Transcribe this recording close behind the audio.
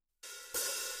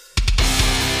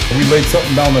We laid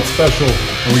something down that's special,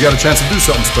 and we got a chance to do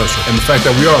something special. And the fact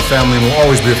that we are a family and will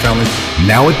always be a family.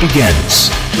 Now it begins.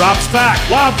 Drops back,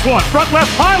 lobs one, front left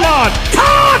pylon.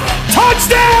 Caught!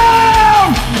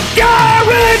 Touchdown!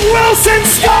 Garrett Wilson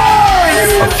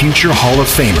scores! A future Hall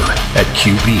of Famer at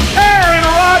QB. Aaron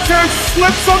Rodgers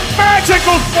slips a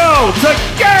magical throw to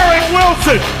Garrett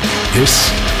Wilson. This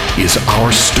is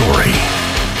our story.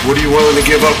 What are you willing to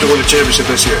give up to win a championship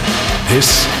this year?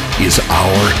 This is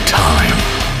our time.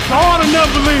 On another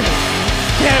believer.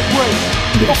 Can't wait.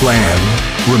 The plan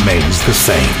remains the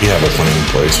same. You have a plan in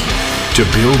place. To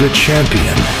build a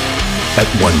champion at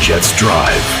One Jets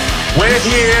Drive. We're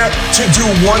here to do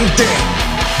one thing.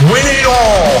 Win it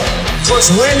all. Because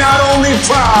we're not only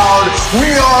proud,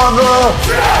 we are the...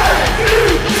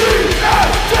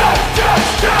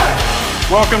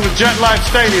 Welcome to Jet Life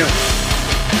Stadium.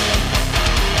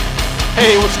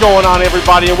 Hey, what's going on,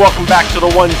 everybody, and welcome back to the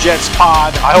One Jets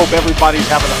Pod. I hope everybody's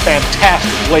having a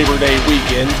fantastic Labor Day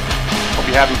weekend. Hope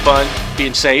you're having fun,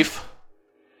 being safe.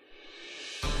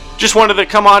 Just wanted to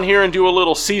come on here and do a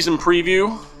little season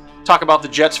preview, talk about the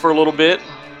Jets for a little bit,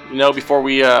 before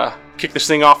we kick this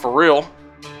thing off for real.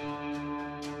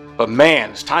 But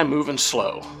man, is time moving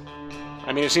slow.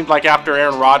 I mean, it seems like after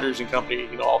Aaron Rodgers and company,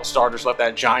 all the starters left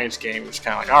that Giants game, it was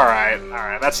kind of like, all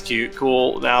right, that's cute,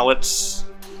 cool. Now let's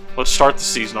start the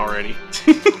season already.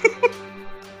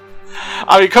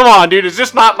 I mean, come on, dude. Is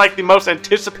this not like the most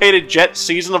anticipated Jets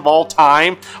season of all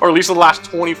time? Or at least in the last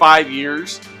 25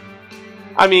 years?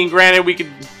 I mean, granted, we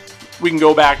can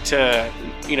go back to,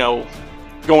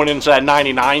 going into that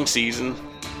 99 season.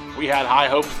 We had high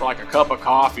hopes for like a cup of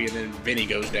coffee, and then Vinny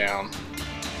goes down.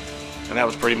 And that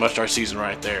was pretty much our season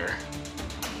right there.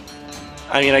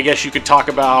 I mean, I guess you could talk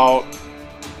about,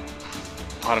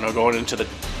 going into the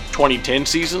 2010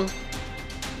 season.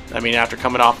 I mean, after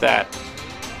coming off that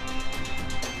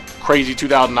crazy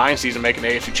 2009 season, making the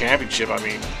AFC Championship, I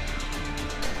mean,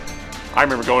 I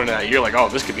remember going into that year like, oh,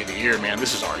 this could be the year, man.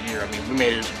 This is our year. I mean, we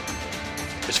made it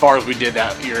as far as we did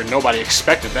that year. Nobody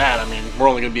expected that. I mean, we're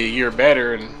only going to be a year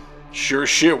better, and sure as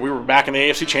shit, we were back in the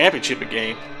AFC Championship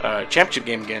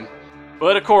game again.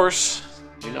 But of course,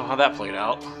 you know how that played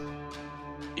out.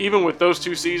 Even with those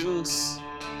two seasons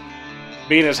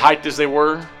being as hyped as they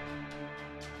were,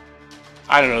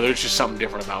 I don't know, there's just something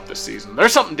different about this season.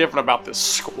 There's something different about this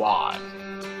squad.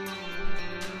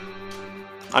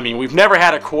 I mean, we've never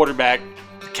had a quarterback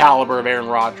the caliber of Aaron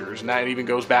Rodgers, and that even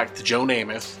goes back to Joe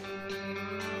Namath.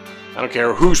 I don't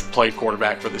care who's played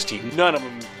quarterback for this team. None of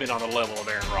them have been on the level of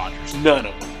Aaron Rodgers. None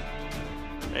of them.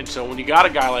 And so when you got a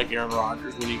guy like Aaron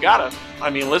Rodgers,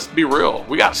 let's be real,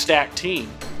 we got a stacked team.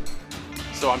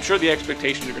 So I'm sure the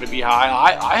expectations are going to be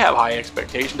high. I have high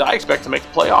expectations. I expect to make the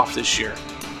playoffs this year.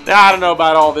 Now, I don't know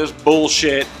about all this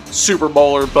bullshit, Super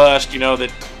Bowl or bust,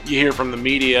 that you hear from the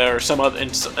media or some other,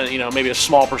 maybe a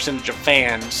small percentage of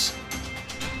fans.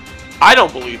 I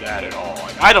don't believe that at all.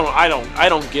 I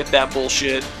don't get that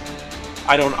bullshit.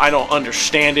 I don't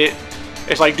understand it.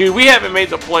 It's like, dude, we haven't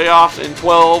made the playoffs in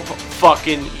 12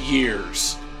 fucking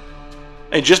years.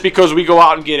 And just because we go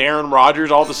out and get Aaron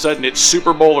Rodgers, all of a sudden it's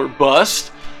Super Bowl or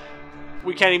bust.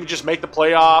 We can't even just make the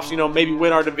playoffs, maybe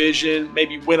win our division,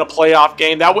 maybe win a playoff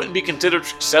game. That wouldn't be considered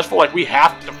successful. Like, we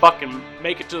have to fucking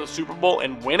make it to the Super Bowl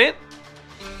and win it.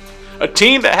 A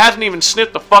team that hasn't even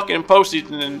sniffed the fucking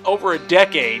postseason in over a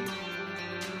decade,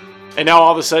 and now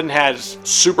all of a sudden has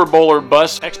Super Bowl or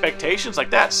bust expectations, like,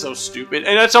 that's so stupid.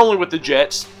 And that's only with the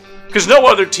Jets, because no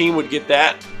other team would get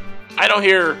that. I don't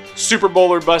hear Super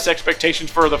Bowl or bust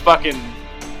expectations for the fucking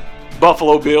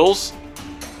Buffalo Bills.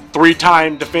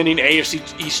 3-time defending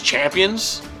AFC East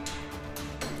champions.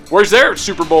 Where's their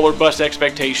Super Bowl or bust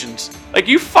expectations? Like,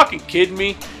 you fucking kidding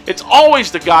me? It's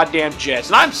always the goddamn Jets,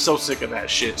 and I'm so sick of that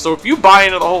shit. So if you buy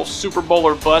into the whole Super Bowl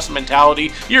or bust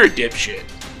mentality, you're a dipshit.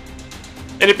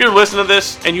 And if you're listening to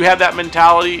this and you have that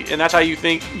mentality and that's how you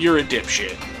think, you're a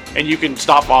dipshit. And you can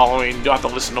stop following, you don't have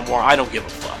to listen no more. I don't give a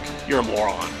fuck. You're a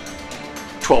moron.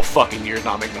 12 fucking years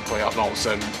not making the playoffs, and all of a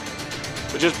sudden.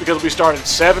 But just because we started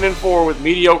 7-4 with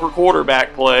mediocre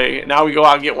quarterback play, now we go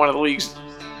out and get one of the league's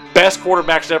best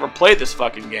quarterbacks to ever play this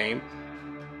fucking game,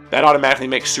 that automatically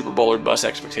makes Super Bowl or bust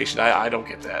expectations. I don't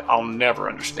get that. I'll never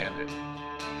understand it.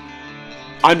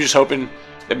 I'm just hoping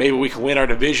that maybe we can win our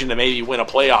division and maybe win a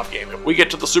playoff game. If we get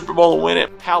to the Super Bowl and win it,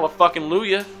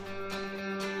 hallelujah.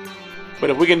 But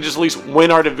if we can just at least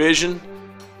win our division,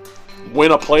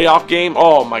 win a playoff game,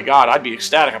 oh my God, I'd be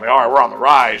ecstatic. I'd be, all right, we're on the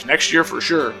rise. Next year for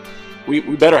sure. We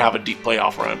better have a deep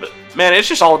playoff run. But man, it's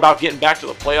just all about getting back to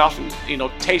the playoffs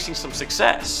and, tasting some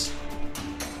success.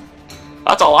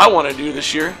 That's all I want to do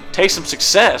this year. Taste some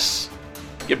success.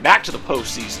 Get back to the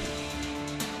postseason.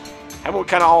 Haven't we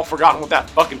kind of all forgotten what that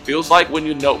fucking feels like?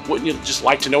 Wouldn't you just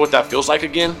like to know what that feels like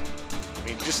again? I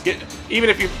mean, even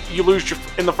if you lose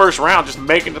in the first round, just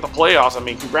make it to the playoffs. I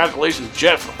mean, congratulations,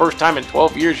 Jets. For the first time in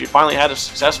 12 years, you finally had a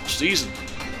successful season.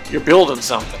 You're building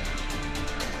something.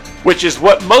 Which is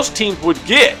what most teams would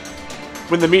get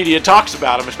when the media talks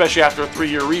about them, especially after a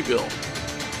 3-year rebuild.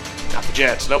 Not the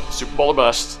Jets. Nope, Super Bowl or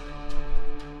bust.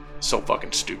 So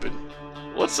fucking stupid.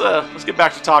 Let's get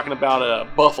back to talking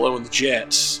about Buffalo and the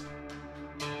Jets.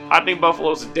 I think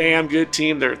Buffalo's a damn good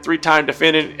team. They're 3-time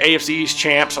defending AFC East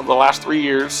champs over the last 3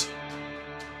 years.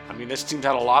 I mean, this team's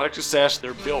had a lot of success.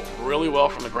 They're built really well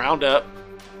from the ground up.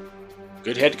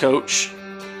 Good head coach,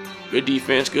 good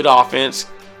defense, good offense,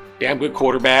 damn good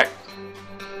quarterback.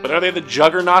 But are they the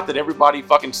juggernaut that everybody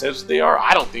fucking says they are?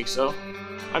 I don't think so.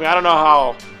 I mean, I don't know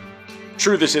how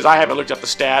true this is. I haven't looked up the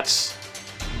stats.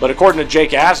 But according to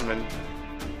Jake Asman,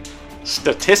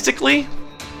 statistically,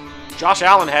 Josh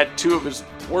Allen had 2 of his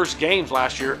worst games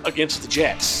last year against the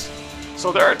Jets.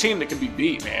 So they're a team that can be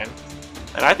beat, man.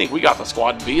 And I think we got the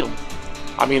squad to beat them.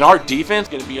 I mean, our defense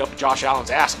is going to be up Josh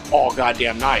Allen's ass all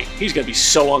goddamn night. He's going to be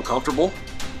so uncomfortable.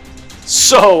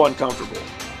 So uncomfortable.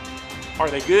 Are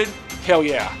they good? Hell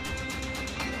yeah.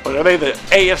 But are they the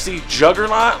AFC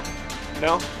juggernaut?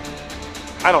 No.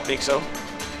 I don't think so.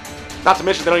 Not to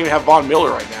mention they don't even have Von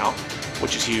Miller right now,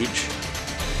 which is huge.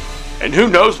 And who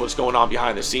knows what's going on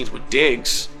behind the scenes with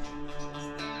Diggs.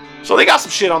 So they got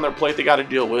some shit on their plate they got to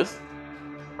deal with.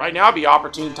 Right now would be an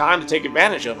opportune time to take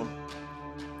advantage of them.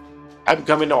 Have them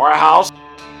come into our house.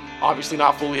 Obviously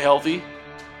not fully healthy.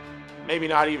 Maybe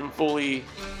not even fully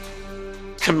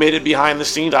committed behind the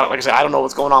scenes. Like I said, I don't know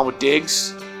what's going on with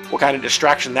Diggs. What kind of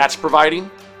distraction that's providing.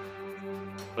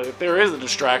 But if there is a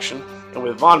distraction, and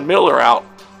with Von Miller out,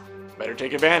 better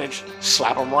take advantage.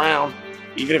 Slap them around.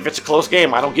 Even if it's a close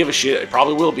game, I don't give a shit. It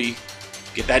probably will be.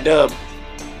 Get that dub.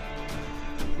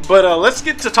 But let's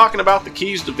get to talking about the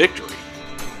keys to victory.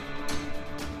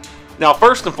 Now,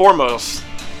 first and foremost,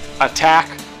 attack.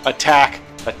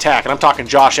 And I'm talking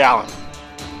Josh Allen.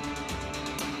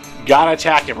 Gotta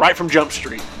attack him right from Jump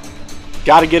Street.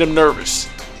 Gotta get him nervous.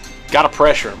 Gotta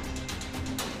pressure him.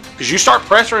 Because you start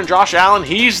pressuring Josh Allen,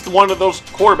 he's one of those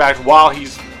quarterbacks, while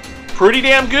he's pretty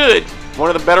damn good, one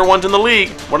of the better ones in the league,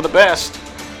 one of the best,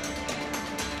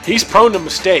 he's prone to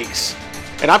mistakes.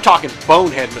 And I'm talking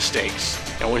bonehead mistakes.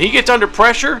 And when he gets under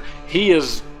pressure, he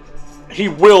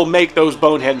will make those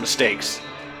bonehead mistakes.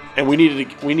 And we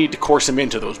need to course him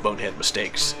into those bonehead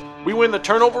mistakes. We win the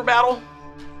turnover battle,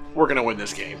 we're going to win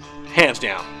this game. Hands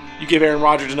down. You give Aaron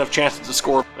Rodgers enough chances to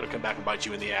score, it'll come back and bite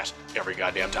you in the ass every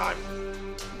goddamn time.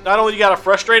 Not only you got to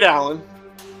frustrate Allen,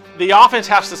 the offense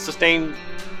has to sustain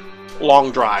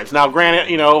long drives. Now, granted,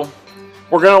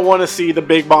 we're going to want to see the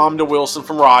big bomb to Wilson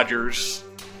from Rodgers,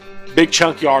 big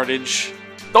chunk yardage.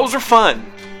 Those are fun.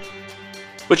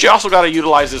 But you also got to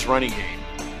utilize this running game.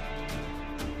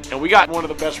 And we got one of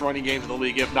the best running games in the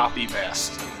league, if not the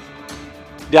best.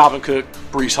 Dalvin Cook,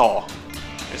 Breece Hall.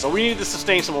 And so we need to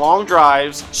sustain some long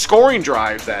drives, scoring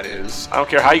drives, that is. I don't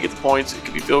care how you get the points. It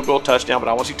could be field goal, touchdown, but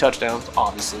I want to see touchdowns,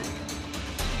 obviously.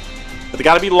 But they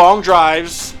got to be long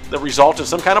drives that result in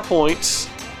some kind of points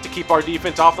to keep our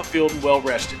defense off the field and well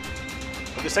rested.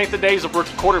 But this ain't the days of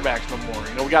rookie quarterbacks no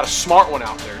more. We got a smart one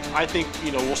out there. I think,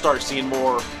 we'll start seeing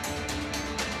more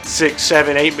 6,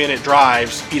 7, 8 minute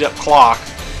drives, eat up clock,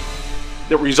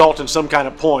 that result in some kind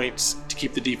of points to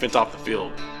keep the defense off the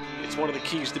field. It's one of the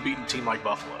keys to beating a team like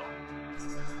Buffalo.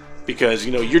 Because,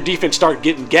 your defense start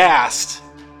getting gassed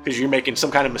because you're making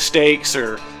some kind of mistakes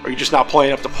or you're just not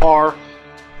playing up to par.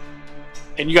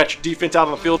 And you got your defense out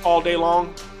on the field all day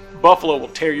long, Buffalo will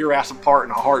tear your ass apart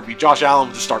in a heartbeat. Josh Allen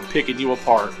will just start picking you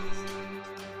apart.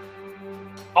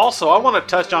 Also, I want to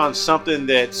touch on something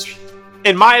that's,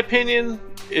 in my opinion,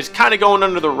 is kind of going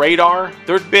under the radar.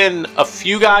 There's been a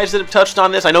few guys that have touched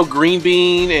on this. I know Green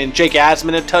Bean and Jake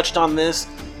Asman have touched on this.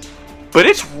 But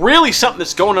it's really something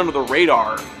that's going under the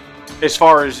radar as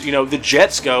far as, the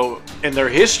Jets go and their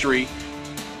history,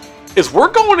 is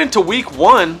we're going into week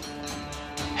 1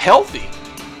 healthy.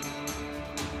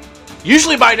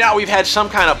 Usually by now we've had some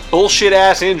kind of bullshit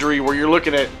ass injury where you're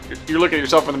looking at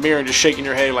yourself in the mirror and just shaking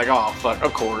your head like, oh fuck,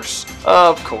 of course.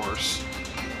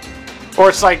 Or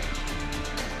it's like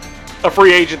a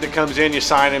free agent that comes in, you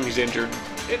sign him, he's injured.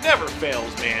 It never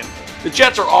fails, man. The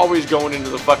Jets are always going into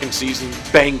the fucking season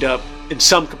banged up in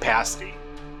some capacity.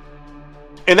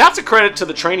 And that's a credit to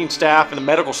the training staff and the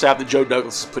medical staff that Joe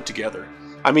Douglas has put together.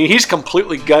 I mean, he's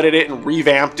completely gutted it and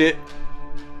revamped it,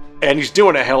 and he's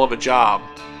doing a hell of a job.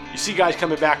 You see guys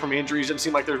coming back from injuries, it doesn't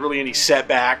seem like there's really any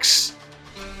setbacks.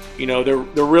 They're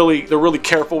really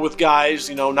careful with guys,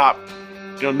 not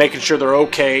making sure they're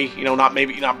okay, not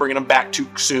bringing them back too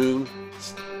soon.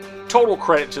 Total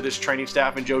credit to this training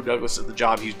staff and Joe Douglas at the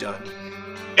job he's done.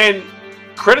 And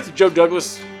credit to Joe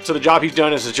Douglas to the job he's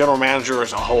done as a general manager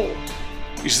as a whole.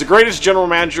 He's the greatest general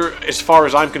manager, as far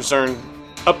as I'm concerned,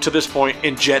 up to this point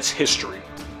in Jets history.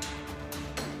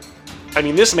 I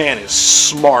mean, this man is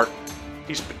smart.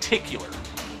 He's particular.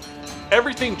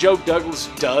 Everything Joe Douglas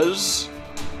does,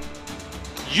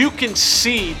 you can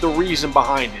see the reason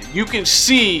behind it. You can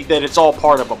see that it's all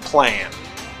part of a plan.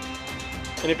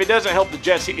 And if it doesn't help the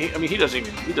Jets, he doesn't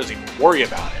even worry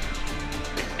about it.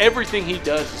 Everything he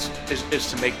does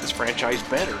is to make this franchise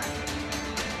better.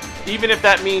 Even if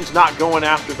that means not going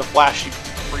after the flashy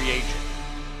free agent.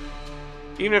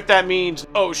 Even if that means,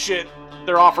 oh shit,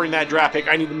 they're offering that draft pick,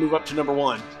 I need to move up to number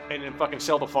 1 and then fucking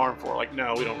sell the farm for it. Like,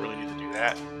 no, we don't really need to do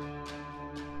that.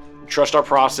 Trust our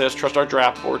process, trust our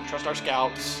draft board, trust our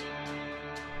scouts.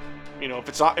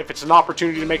 If it's an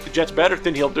opportunity to make the Jets better,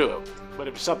 then he'll do it. But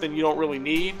if it's something you don't really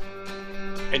need,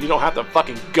 and you don't have to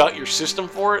fucking gut your system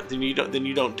for it, then you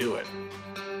don't do it.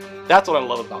 That's what I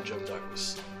love about Joe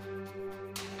Douglas.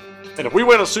 And if we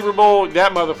win a Super Bowl,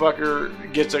 that motherfucker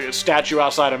gets a statue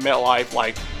outside of MetLife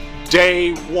like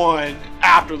day 1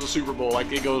 after the Super Bowl,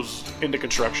 like it goes into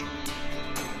construction.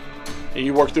 And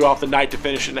you work throughout the night to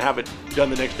finish it and have it done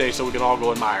the next day so we can all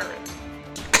go admire it.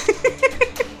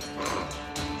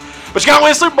 But you gotta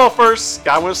win a Super Bowl first.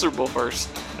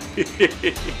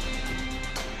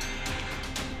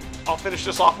 I'll finish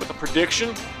this off with a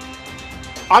prediction.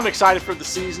 I'm excited for the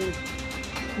season.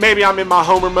 Maybe I'm in my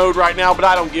homer mode right now, but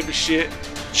I don't give a shit.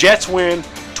 Jets win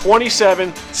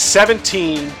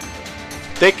 27-17.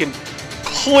 They can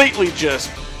completely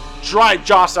just drive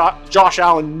Josh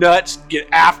Allen nuts, get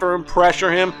after him,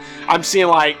 pressure him. I'm seeing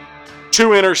like 2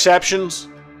 interceptions.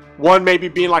 One maybe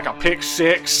being like a pick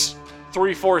 6,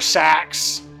 3-4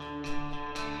 sacks.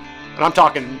 And I'm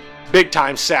talking big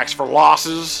time sacks for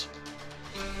losses.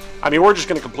 I mean, we're just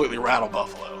going to completely rattle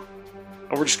Buffalo.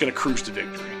 And we're just going to cruise to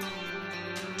victory.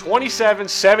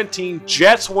 27-17,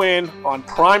 Jets win on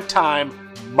prime time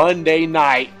Monday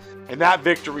night. And that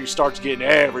victory starts getting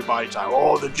everybody talking.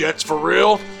 Oh, the Jets for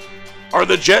real? Are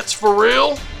the Jets for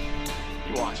real?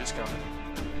 You watch, it's coming.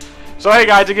 So, hey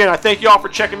guys, again, I thank you all for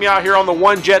checking me out here on the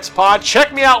One Jets Pod.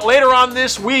 Check me out later on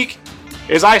this week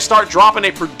as I start dropping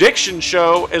a prediction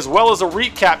show as well as a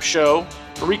recap show.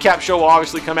 The recap show will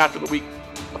obviously come after the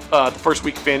first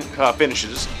week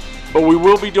finishes. But we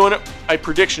will be doing a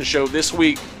prediction show this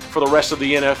week for the rest of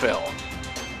the NFL.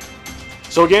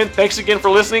 So again, thanks again for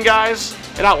listening, guys,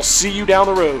 and I will see you down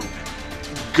the road.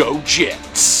 Go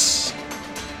Jets!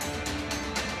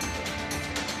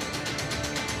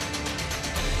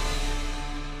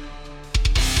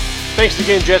 Thanks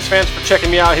again, Jets fans, for checking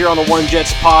me out here on the One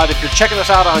Jets Pod. If you're checking us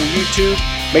out on YouTube,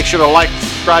 make sure to like,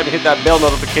 subscribe, and hit that bell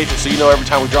notification so you know every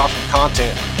time we drop some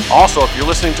content. Also, if you're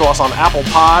listening to us on Apple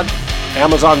Pod,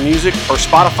 Amazon Music, or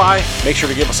Spotify, make sure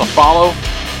to give us a follow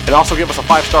and also give us a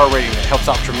 5-star rating. It helps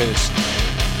out tremendously.